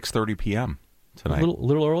 Yeah, 6:30 p.m. tonight. A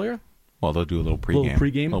little earlier? Well, they'll do a little pregame.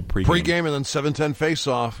 Pregame and then 7:10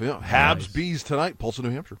 face-off. Yeah. Habs, Bees tonight, Pulse of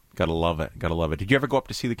New Hampshire. Gotta love it. Did you ever go up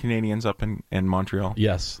to see the Canadiens up in Montreal?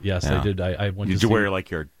 Yes, yeah. I did. I went Did to you wear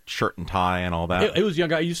like your shirt and tie and all that? It was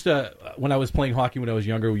younger. I used to, when I was playing hockey when I was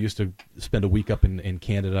younger, we used to spend a week up in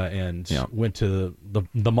Canada and went to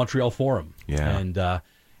the Montreal Forum. Yeah. And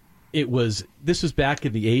this was back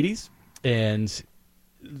in the 80s, and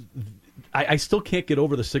I still can't get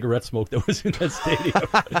over the cigarette smoke that was in that stadium.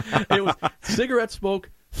 It was cigarette smoke,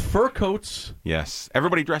 fur coats. Yes,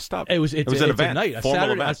 everybody dressed up. It was an event. A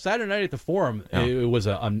Saturday night at the Forum. Yeah. It was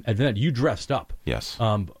an event. You dressed up. Yes.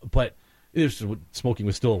 But smoking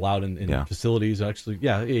was still allowed in facilities. Actually,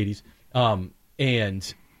 80s.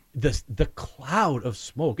 And the cloud of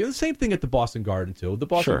smoke. And the same thing at the Boston Garden too. The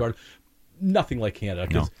Boston Garden. Nothing like Canada,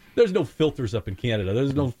 because there's no filters up in Canada.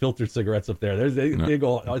 There's no filtered cigarettes up there. They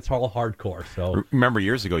go. It's all hardcore. So remember,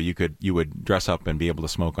 years ago, you would dress up and be able to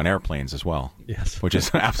smoke on airplanes as well. Yes, which is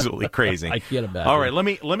absolutely crazy. I can't imagine. All right,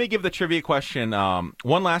 let me give the trivia question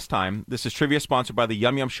one last time. This is trivia sponsored by the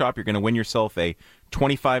Yum Yum Shop. You're going to win yourself a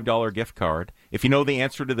 $25 gift card. If you know the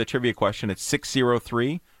answer to the trivia question, it's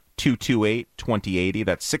 603-228-2080.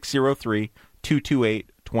 That's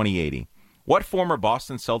 603-228-2080. What former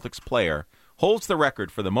Boston Celtics player holds the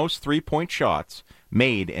record for the most three-point shots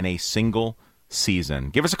made in a single season?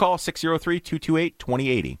 Give us a call,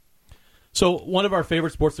 603-228-2080. So one of our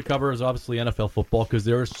favorite sports to cover is obviously NFL football, because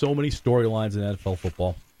there are so many storylines in NFL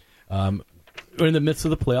football. We're in the midst of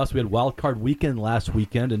the playoffs. We had Wild Card Weekend last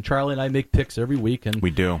weekend, and Charlie and I make picks every week. And we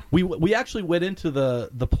do. We actually went into the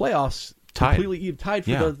playoffs completely tied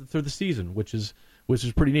for the season, which is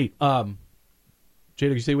pretty neat. Jay,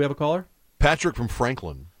 did you say we have a caller? Patrick from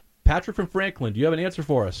Franklin. Patrick from Franklin, do you have an answer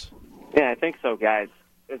for us? Yeah, I think so, guys.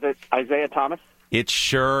 Is it Isaiah Thomas? It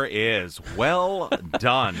sure is. Well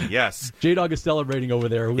done. Yes. J-Dog is celebrating over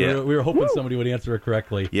there. We were hoping somebody would answer it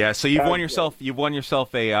correctly. Yeah, so you've won yourself a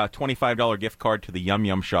 $25 gift card to the Yum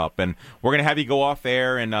Yum Shop, and we're going to have you go off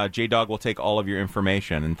air, and J-Dog will take all of your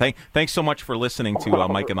information. And thanks so much for listening to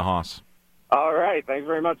Mike and the Hoss. All right. Thanks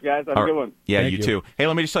very much, guys. Have a good one. Yeah, you too. Hey,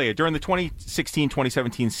 let me just tell you, during the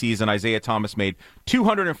 2016-2017 season, Isaiah Thomas made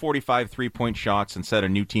 245 three-point shots and set a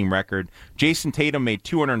new team record. Jason Tatum made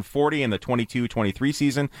 240 in the 22-23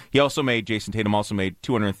 season. Jason Tatum also made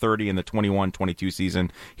 230 in the 21-22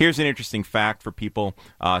 season. Here's an interesting fact for people,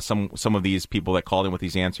 some of these people that called in with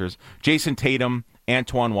these answers. Jason Tatum,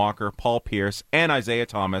 Antoine Walker, Paul Pierce, and Isaiah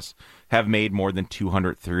Thomas have made more than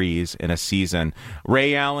 200 threes in a season.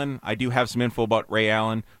 Ray Allen, I do have some info about Ray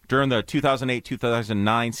Allen. During the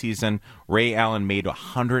 2008-2009 season, Ray Allen made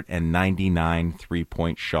 199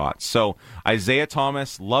 three-point shots. So Isaiah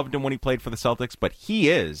Thomas, loved him when he played for the Celtics, but he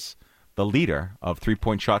is the leader of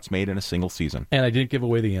three-point shots made in a single season. And I didn't give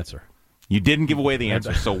away the answer. You didn't give away the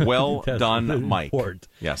answer, so well done, Mike. Important.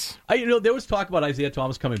 Yes. There was talk about Isaiah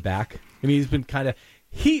Thomas coming back. I mean, he's been kind of...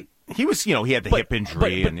 He was, he had the hip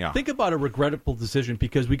injury. But think about a regrettable decision,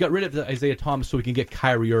 because we got rid of Isaiah Thomas so we can get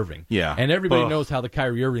Kyrie Irving. Yeah. And everybody knows how the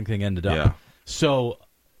Kyrie Irving thing ended up. Yeah. So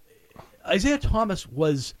Isaiah Thomas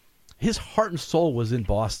his heart and soul was in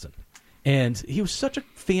Boston. And he was such a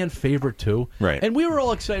fan favorite, too. Right. And we were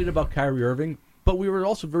all excited about Kyrie Irving, but we were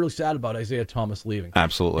also really sad about Isaiah Thomas leaving.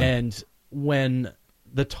 Absolutely. And when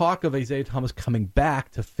the talk of Isaiah Thomas coming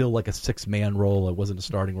back to fill like a six-man role, it wasn't a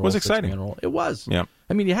starting role. It was exciting. Six-man role. It was. Yeah.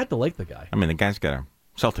 I mean, you had to like the guy. I mean, the guy's got a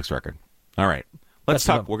Celtics record. All right. Let's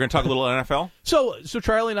talk. We're going to talk a little NFL. So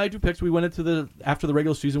Charlie and I do picks. We went into after the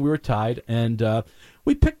regular season, we were tied, and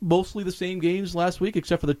we picked mostly the same games last week,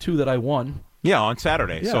 except for the two that I won. Yeah, on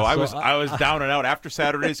Saturday. Yeah, so I was down and out after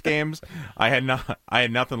Saturday's games. I had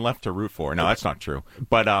nothing left to root for. No, that's not true.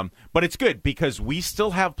 But it's good because we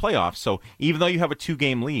still have playoffs. So even though you have a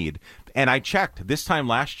 2-game lead, and I checked this time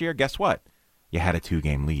last year, guess what? You had a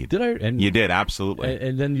 2-game lead. Did I? And you did, absolutely.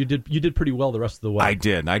 And then you did pretty well the rest of the way. I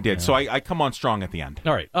did. Yeah. So I come on strong at the end.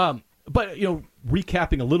 All right. But,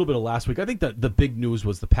 recapping a little bit of last week, I think that the big news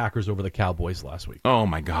was the Packers over the Cowboys last week. Oh,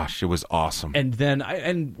 my gosh. It was awesome. And then,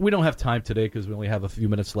 and we don't have time today because we only have a few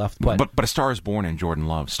minutes left. But a star is born in Jordan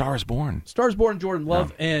Love. Star is born. Jordan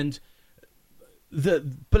Love. Yeah. And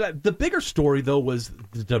the bigger story, though, was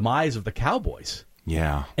the demise of the Cowboys.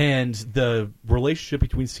 Yeah. And the relationship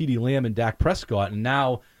between CeeDee Lamb and Dak Prescott. And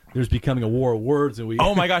now there's becoming a war of words, and we.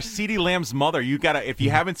 Oh my gosh, CeeDee Lamb's mother! You gotta, if you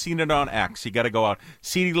haven't seen it on X, you gotta go out.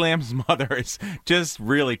 CeeDee Lamb's mother is just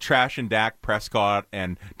really trashing Dak Prescott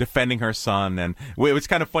and defending her son, and it was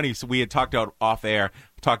kind of funny. So we had talked out off air.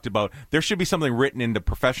 Talked about there should be something written into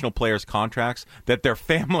professional players' contracts that their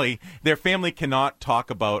family cannot talk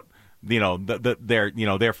about. Their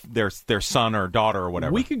son or daughter or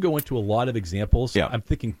whatever. We could go into a lot of examples. Yeah. I'm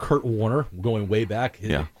thinking Kurt Warner, going way back.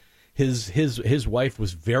 His wife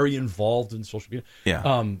was very involved in social media.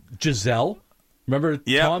 Yeah. Giselle, remember?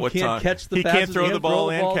 Yeah, Tom can't catch the he fastest. Can't throw the ball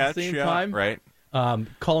and catch at the same time. Right.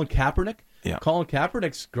 Colin Kaepernick. Yeah. Colin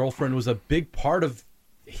Kaepernick's girlfriend was a big part of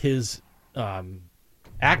his being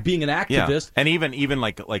an activist. Yeah. And even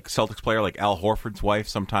like Celtics player like Al Horford's wife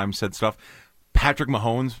sometimes said stuff. Patrick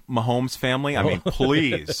Mahomes' family. I mean,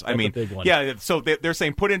 please. I mean, yeah. So they're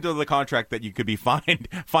saying put into the contract that you could be fined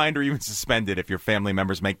or even suspended if your family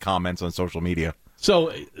members make comments on social media.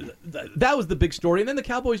 So that was the big story, and then the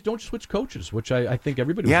Cowboys don't switch coaches, which I think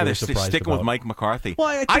everybody was really surprised they're sticking about. with Mike McCarthy.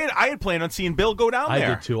 Well, I had planned on seeing Bill go down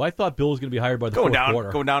there. I did too. I thought Bill was going to be hired by the fourth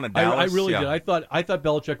quarter. Go down to Dallas. I really did. I thought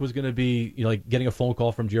Belichick was going to be getting a phone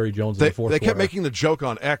call from Jerry Jones in the fourth quarter. They kept making the joke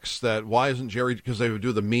on X that why isn't Jerry, because they would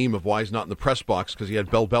do the meme of why he's not in the press box because he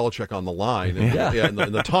had Bill Belichick on the line in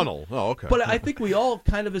the tunnel. Oh, okay. But I think we all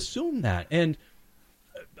kind of assumed that, and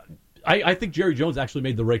I think Jerry Jones actually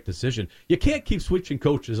made the right decision. You can't keep switching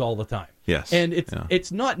coaches all the time. Yes. And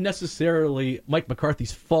it's not necessarily Mike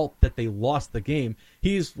McCarthy's fault that they lost the game.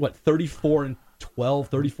 He's 34-12,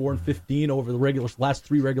 34-15 over the last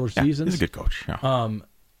three regular seasons. He's a good coach. Yeah.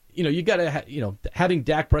 You got to having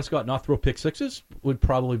Dak Prescott not throw pick sixes would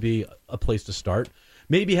probably be a place to start.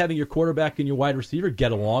 Maybe having your quarterback and your wide receiver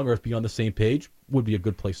get along or be on the same page would be a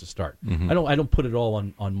good place to start. Mm-hmm. I don't put it all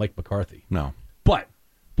on Mike McCarthy. No. But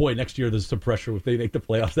boy, next year there's some pressure if they make the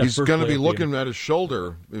playoffs. He's going to be looking at his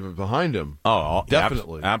shoulder behind him. Oh,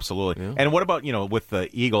 definitely. Absolutely. Yeah. And what about, with the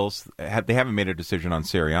Eagles? They haven't made a decision on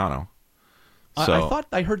Sirianni. So,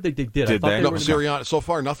 I heard they did. Did they? No, Sirianni. So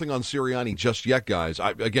far, nothing on Sirianni just yet, guys.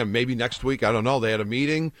 Again, maybe next week. I don't know. They had a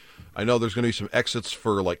meeting. I know there's going to be some exits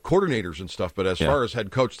for coordinators and stuff, but as far as head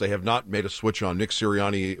coach, they have not made a switch on Nick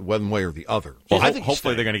Sirianni one way or the other. Well, I think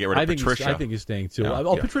hopefully they're going to get rid of Patricia. I think he's staying too.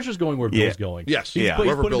 Yeah. Patricia's going where Bill's going. Yes, he's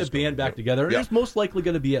putting the band back together. And it's most likely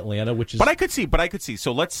going to be Atlanta, which is. But I could see.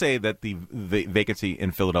 So let's say that the vacancy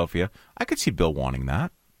in Philadelphia, I could see Bill wanting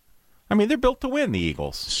that. I mean, they're built to win, the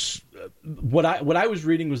Eagles. What I was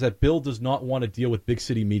reading was that Bill does not want to deal with big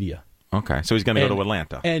city media. Okay, so he's going to go to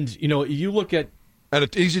Atlanta. And you look at. And an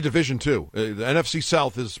easy division, too. The NFC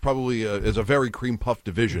South is probably is a very cream-puffed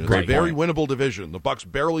division. It's a very winnable division. The Bucs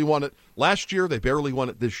barely won it last year. They barely won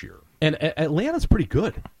it this year. And Atlanta's pretty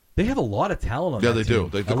good. They have a lot of talent on that they team.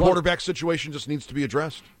 do. The quarterback situation just needs to be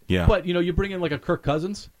addressed. Yeah. But, you bring in a Kirk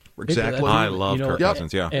Cousins. Exactly. I love Kirk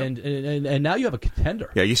Cousins, yeah. And now you have a contender.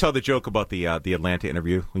 Yeah, you saw the joke about the Atlanta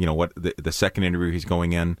interview. What the second interview he's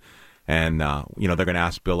going in, and they're going to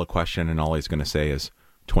ask Bill a question, and all he's going to say is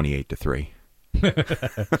 28-3.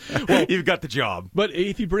 Well, you've got the job. But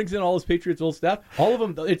if he brings in all his Patriots old staff, all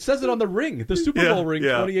of them, it says it on the ring, the Super Bowl ring,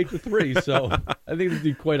 28-3. So I think it'd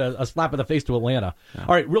be quite a slap in the face to Atlanta. Yeah.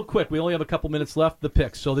 All right, real quick, we only have a couple minutes left. The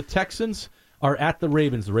picks. So the Texans are at the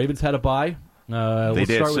Ravens. The Ravens had a bye. They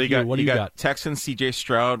did. Start so with you. What do you got? Texans, C.J.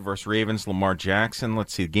 Stroud versus Ravens, Lamar Jackson.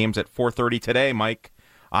 Let's see. The game's at 4:30 today, Mike.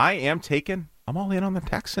 I'm all in on the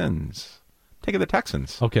Texans. Taking the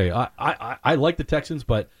Texans. Okay, I like the Texans,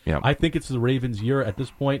 but I think it's the Ravens' year at this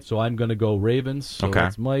point, so I'm going to go Ravens. So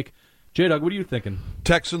that's Mike. J-Dog, what are you thinking?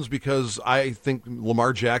 Texans, because I think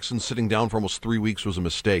Lamar Jackson sitting down for almost 3 weeks was a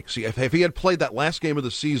mistake. See, if he had played that last game of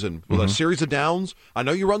the season with a series of downs, I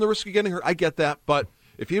know you run the risk of getting hurt. I get that, but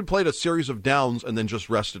if he had played a series of downs and then just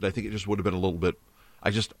rested, I think it just would have been a little bit.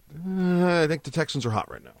 I think the Texans are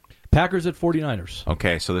hot right now. Packers at 49ers.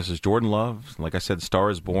 Okay, so this is Jordan Love. Like I said, Star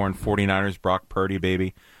is born. 49ers, Brock Purdy,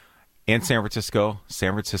 baby. And San Francisco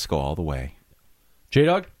all the way.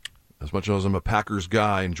 J-Dog? As much as I'm a Packers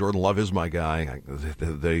guy and Jordan Love is my guy,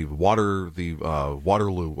 the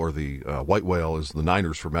Waterloo or the White Whale is the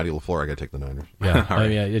Niners for Matty LaFleur. I got to take the Niners. Yeah, I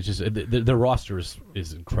mean, it's just the roster is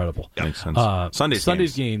incredible. Makes sense.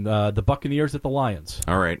 Sunday's game, the Buccaneers at the Lions.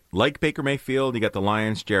 All right, like Baker Mayfield, you got the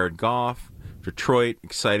Lions. Jared Goff, Detroit,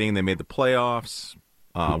 exciting. They made the playoffs.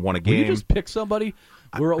 Won a game. Will you just pick somebody?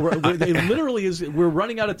 We're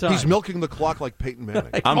running out of time. He's milking the clock like Peyton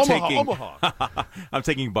Manning. Omaha. I'm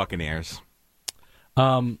taking Buccaneers.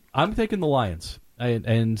 I'm taking the Lions,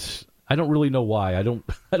 and I don't really know why. I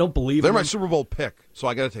don't believe they're my Super Bowl pick, so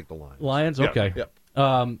I got to take the Lions. Lions, okay.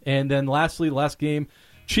 Yeah. And then lastly, last game,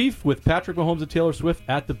 Chief with Patrick Mahomes and Taylor Swift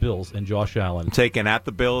at the Bills and Josh Allen. I'm taking at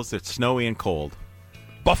the Bills. It's snowy and cold.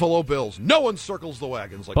 Buffalo Bills. No one circles the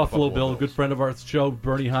wagons like Buffalo the Bill, Bills. good friend of our show,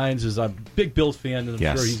 Bernie Hines, is a big Bills fan, and I'm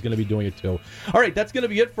Yes. sure he's going to be doing it too. All right, that's going to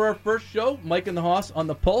be it for our first show. Mike and the Hoss on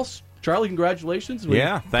the Pulse. Charlie, congratulations.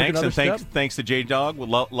 Thanks, and thanks to J-Dog. We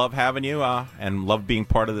love having you and love being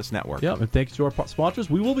part of this network. Yeah, and thanks to our sponsors.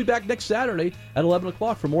 We will be back next Saturday at 11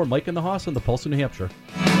 o'clock for more Mike and the Hoss on the Pulse of New Hampshire.